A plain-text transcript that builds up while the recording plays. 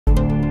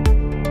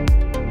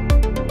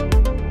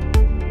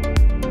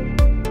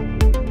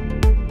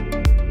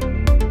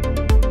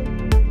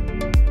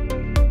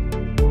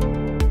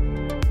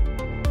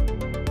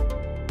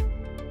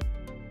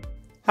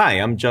Hi,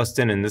 I'm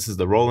Justin and this is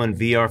the Roland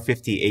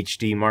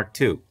VR-50HD Mark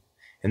II.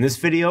 In this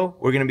video,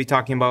 we're going to be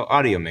talking about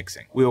audio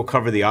mixing. We will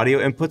cover the audio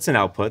inputs and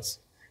outputs,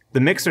 the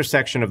mixer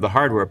section of the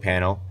hardware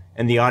panel,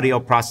 and the audio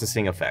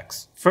processing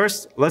effects.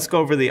 First, let's go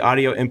over the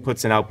audio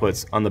inputs and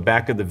outputs on the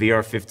back of the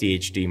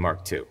VR-50HD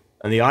Mark II.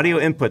 On the audio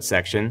input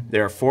section,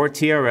 there are 4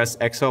 TRS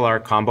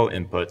XLR combo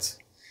inputs,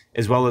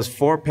 as well as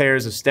 4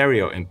 pairs of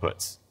stereo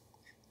inputs,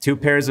 2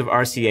 pairs of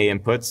RCA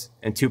inputs,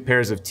 and 2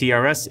 pairs of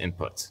TRS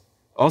inputs.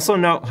 Also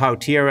note how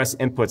TRS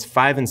inputs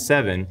 5 and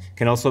 7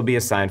 can also be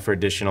assigned for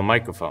additional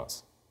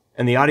microphones.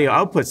 In the audio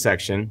output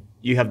section,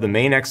 you have the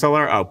main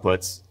XLR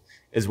outputs,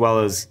 as well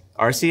as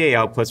RCA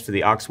outputs for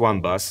the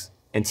aux1 bus,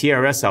 and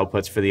TRS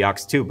outputs for the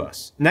aux2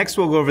 bus. Next,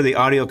 we'll go over the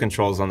audio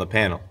controls on the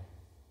panel.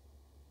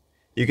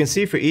 You can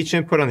see for each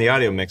input on the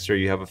audio mixer,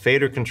 you have a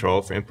fader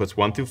control for inputs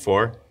 1 through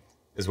 4,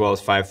 as well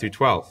as 5 through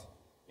 12,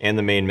 and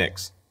the main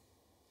mix.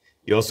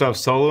 You also have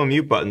solo and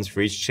mute buttons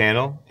for each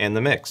channel and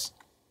the mix.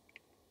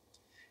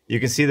 You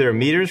can see there are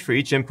meters for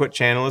each input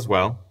channel as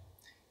well,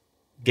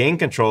 gain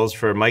controls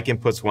for mic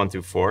inputs 1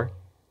 through 4,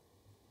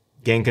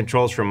 gain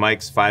controls for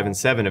mics 5 and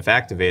 7 if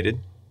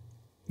activated,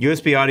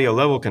 USB audio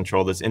level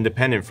control that's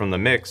independent from the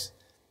mix,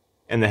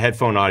 and the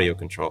headphone audio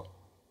control.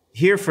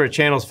 Here for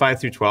channels 5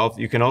 through 12,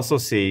 you can also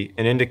see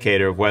an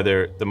indicator of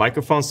whether the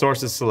microphone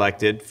source is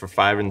selected for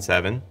 5 and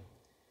 7,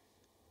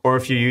 or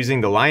if you're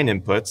using the line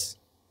inputs,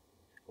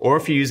 or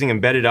if you're using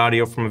embedded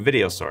audio from a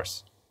video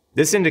source.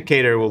 This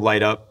indicator will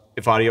light up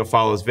if audio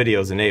follows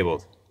video is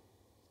enabled.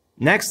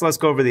 Next, let's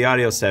go over the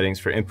audio settings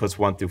for inputs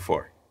 1 through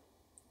 4.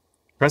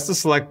 Press the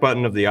select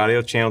button of the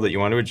audio channel that you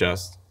want to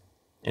adjust,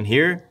 and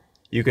here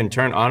you can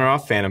turn on or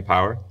off phantom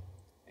power,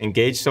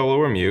 engage solo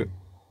or mute.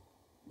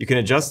 You can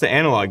adjust the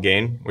analog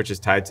gain, which is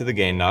tied to the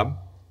gain knob.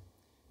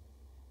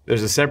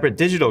 There's a separate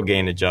digital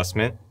gain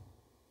adjustment,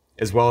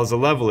 as well as a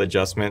level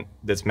adjustment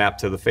that's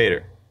mapped to the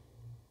fader.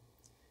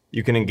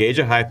 You can engage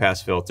a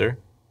high-pass filter.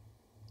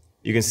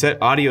 You can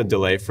set audio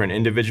delay for an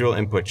individual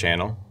input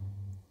channel,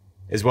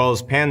 as well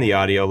as pan the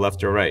audio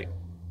left or right.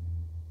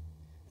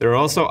 There are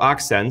also aux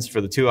sends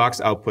for the 2 aux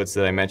outputs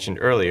that I mentioned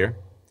earlier,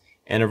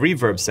 and a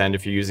reverb send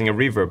if you're using a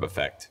reverb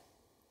effect.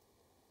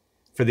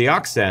 For the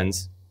aux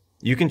sends,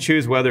 you can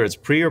choose whether it's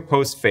pre or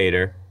post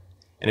fader,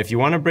 and if you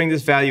want to bring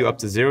this value up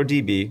to 0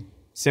 dB,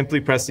 simply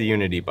press the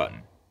Unity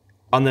button.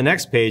 On the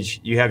next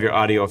page, you have your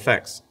audio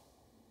effects.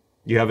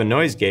 You have a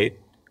noise gate,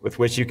 with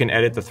which you can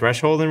edit the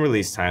threshold and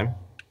release time,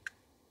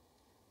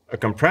 a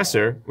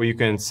compressor where you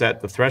can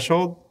set the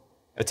threshold,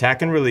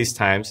 attack and release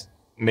times,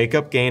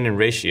 makeup gain and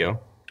ratio,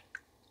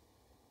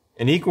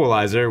 an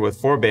equalizer with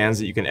 4 bands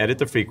that you can edit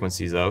the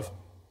frequencies of,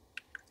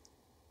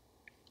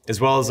 as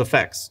well as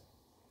effects.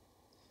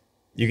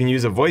 You can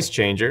use a voice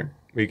changer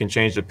where you can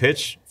change the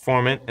pitch,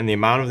 formant, and the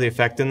amount of the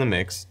effect in the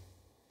mix,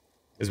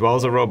 as well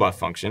as a robot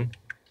function,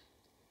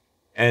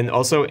 and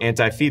also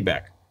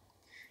anti-feedback.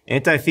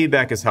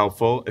 Anti-feedback is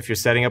helpful if you're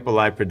setting up a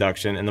live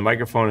production and the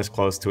microphone is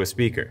close to a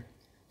speaker.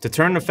 To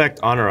turn an effect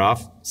on or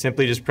off,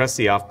 simply just press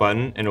the off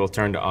button and it will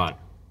turn to on.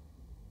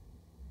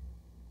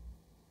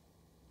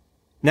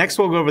 Next,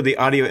 we'll go over the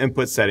audio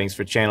input settings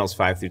for channels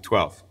 5 through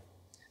 12.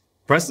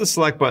 Press the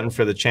select button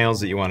for the channels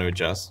that you want to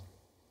adjust,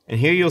 and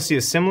here you'll see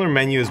a similar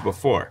menu as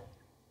before.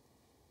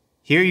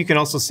 Here you can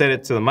also set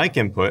it to the mic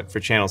input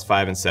for channels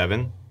 5 and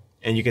 7,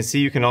 and you can see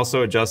you can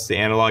also adjust the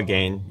analog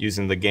gain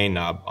using the gain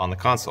knob on the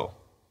console.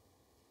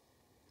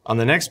 On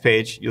the next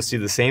page, you'll see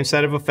the same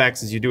set of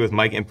effects as you do with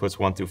mic inputs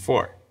 1 through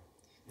 4.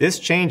 This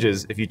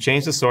changes if you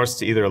change the source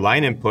to either a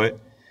line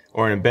input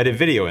or an embedded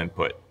video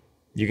input.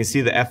 You can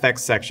see the FX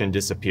section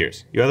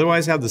disappears. You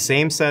otherwise have the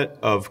same set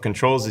of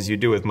controls as you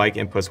do with mic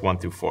inputs 1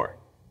 through 4.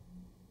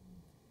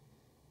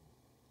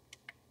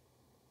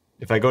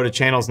 If I go to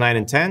channels 9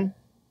 and 10,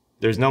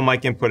 there's no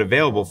mic input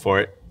available for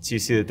it, so you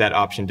see that that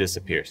option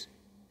disappears.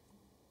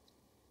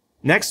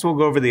 Next, we'll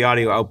go over the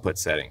audio output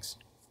settings.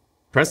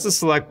 Press the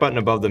select button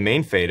above the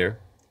main fader,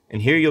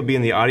 and here you'll be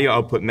in the audio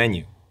output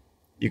menu.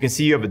 You can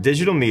see you have a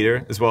digital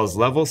meter as well as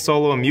level,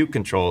 solo, and mute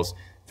controls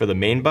for the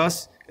main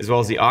bus as well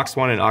as the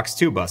aux1 and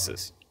aux2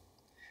 buses.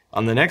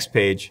 On the next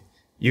page,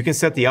 you can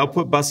set the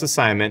output bus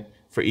assignment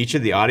for each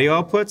of the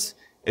audio outputs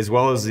as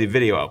well as the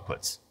video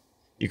outputs.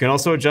 You can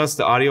also adjust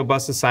the audio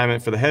bus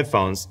assignment for the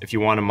headphones if you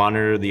want to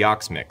monitor the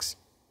aux mix.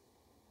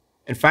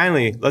 And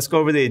finally, let's go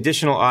over the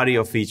additional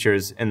audio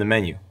features in the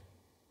menu.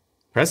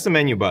 Press the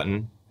menu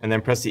button and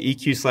then press the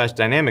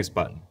EQ/Dynamics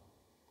button.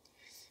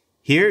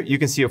 Here, you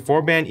can see a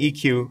 4-band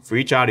EQ for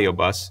each audio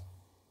bus,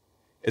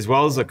 as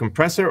well as a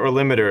compressor or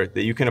limiter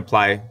that you can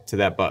apply to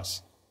that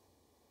bus.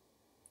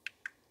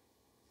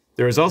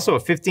 There is also a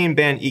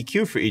 15-band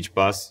EQ for each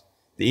bus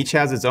that each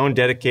has its own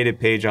dedicated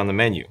page on the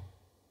menu.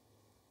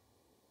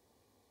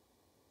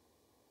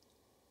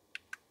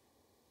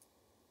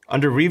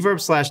 Under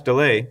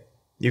reverb/delay,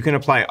 you can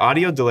apply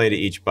audio delay to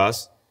each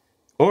bus,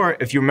 or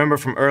if you remember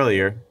from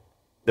earlier,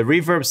 the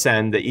reverb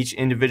send that each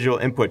individual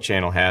input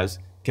channel has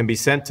can be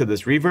sent to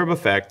this reverb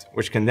effect,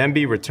 which can then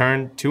be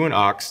returned to an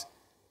aux,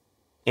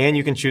 and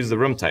you can choose the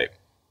room type.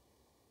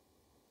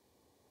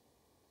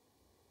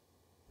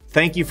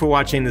 Thank you for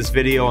watching this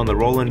video on the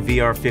Roland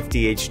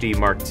VR-50HD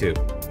MK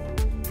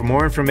II. For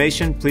more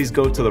information, please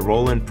go to the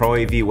Roland Pro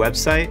AV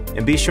website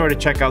and be sure to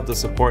check out the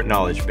support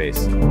knowledge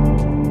base.